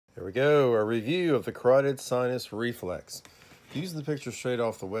we go, a review of the Carotid Sinus Reflex. Using the picture straight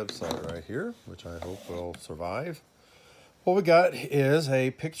off the website right here, which I hope will survive. What we got is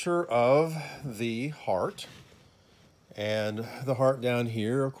a picture of the heart. And the heart down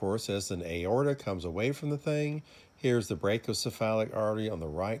here, of course, as an aorta comes away from the thing. Here's the brachiocephalic artery on the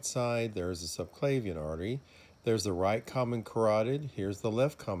right side. There's the subclavian artery. There's the right common carotid. Here's the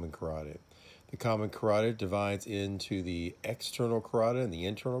left common carotid. The common carotid divides into the external carotid and the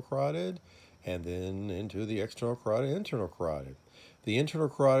internal carotid, and then into the external carotid and internal carotid. The internal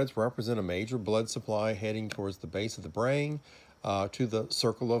carotids represent a major blood supply heading towards the base of the brain to the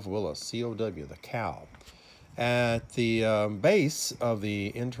circle of Willis, COW, the cow. At the base of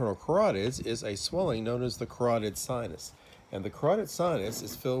the internal carotids is a swelling known as the carotid sinus. And the carotid sinus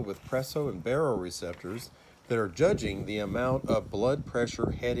is filled with presso and baroreceptors that are judging the amount of blood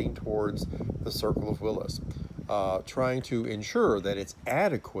pressure heading towards the circle of Willis, trying to ensure that it's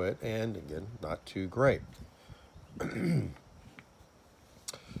adequate and, again, not too great.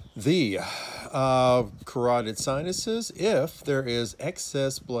 The carotid sinuses, if there is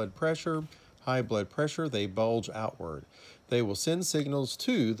excess blood pressure, high blood pressure, they bulge outward. They will send signals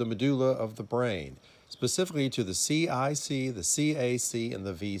to the medulla of the brain, specifically to the CIC, the CAC, and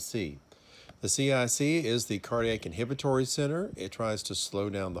the VC. The CIC is the cardiac inhibitory center. It tries to slow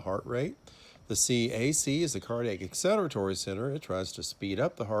down the heart rate. The CAC is the cardiac acceleratory center. It tries to speed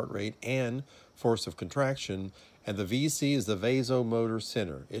up the heart rate and force of contraction. And the VC is the vasomotor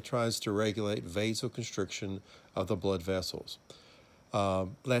center. It tries to regulate vasoconstriction of the blood vessels.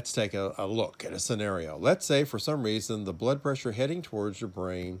 Let's take a look at a scenario. Let's say for some reason the blood pressure heading towards your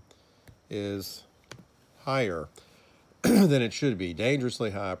brain is higher than it should be,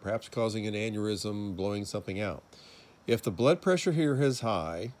 dangerously high, perhaps causing an aneurysm, blowing something out. If the blood pressure here is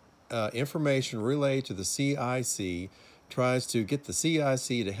high, information relayed to the CIC tries to get the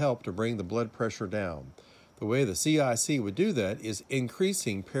CIC to help to bring the blood pressure down. The way the CIC would do that is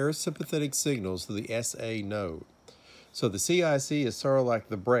increasing parasympathetic signals to the SA node. So the CIC is sort of like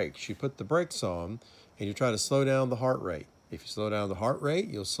the brakes. You put the brakes on and you try to slow down the heart rate. If you slow down the heart rate,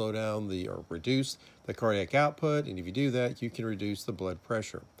 you'll slow down or reduce the cardiac output, and if you do that, you can reduce the blood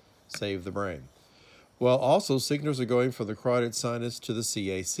pressure, save the brain. Well, also signals are going from the carotid sinus to the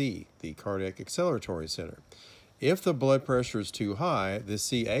CAC, the cardiac acceleratory center. If the blood pressure is too high, the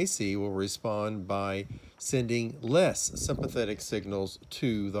CAC will respond by sending less sympathetic signals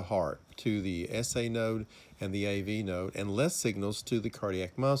to the heart, to the SA node and the AV node, and less signals to the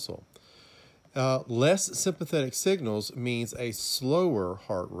cardiac muscle. Less sympathetic signals means a slower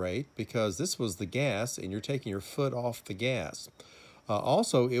heart rate because this was the gas and you're taking your foot off the gas.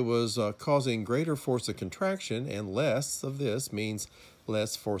 Also, it was causing greater force of contraction, and less of this means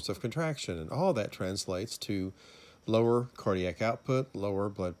less force of contraction. And all that translates to lower cardiac output, lower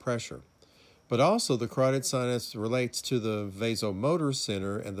blood pressure. But also the carotid sinus relates to the vasomotor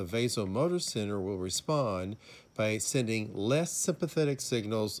center, and the vasomotor center will respond by sending less sympathetic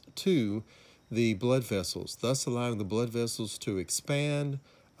signals to the blood vessels, thus allowing the blood vessels to expand.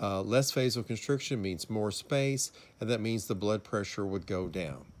 Less vasoconstriction means more space, and that means the blood pressure would go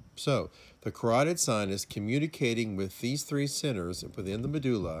down. So the carotid sinus, communicating with these three centers within the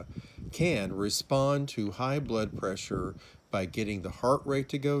medulla, can respond to high blood pressure by getting the heart rate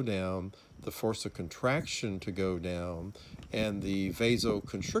to go down, the force of contraction to go down, and the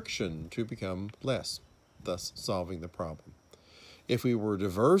vasoconstriction to become less, thus solving the problem. If we were to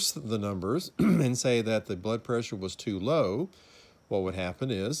reverse the numbers and say that the blood pressure was too low, what would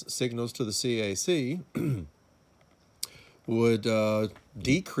happen is signals to the CAC would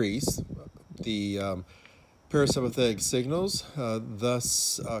decrease the parasympathetic signals,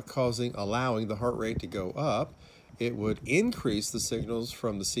 thus allowing the heart rate to go up. It would increase the signals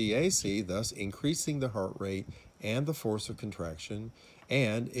from the CAC, thus increasing the heart rate and the force of contraction,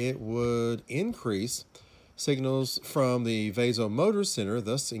 and it would increase signals from the vasomotor center,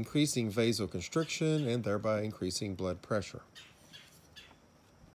 thus increasing vasoconstriction and thereby increasing blood pressure.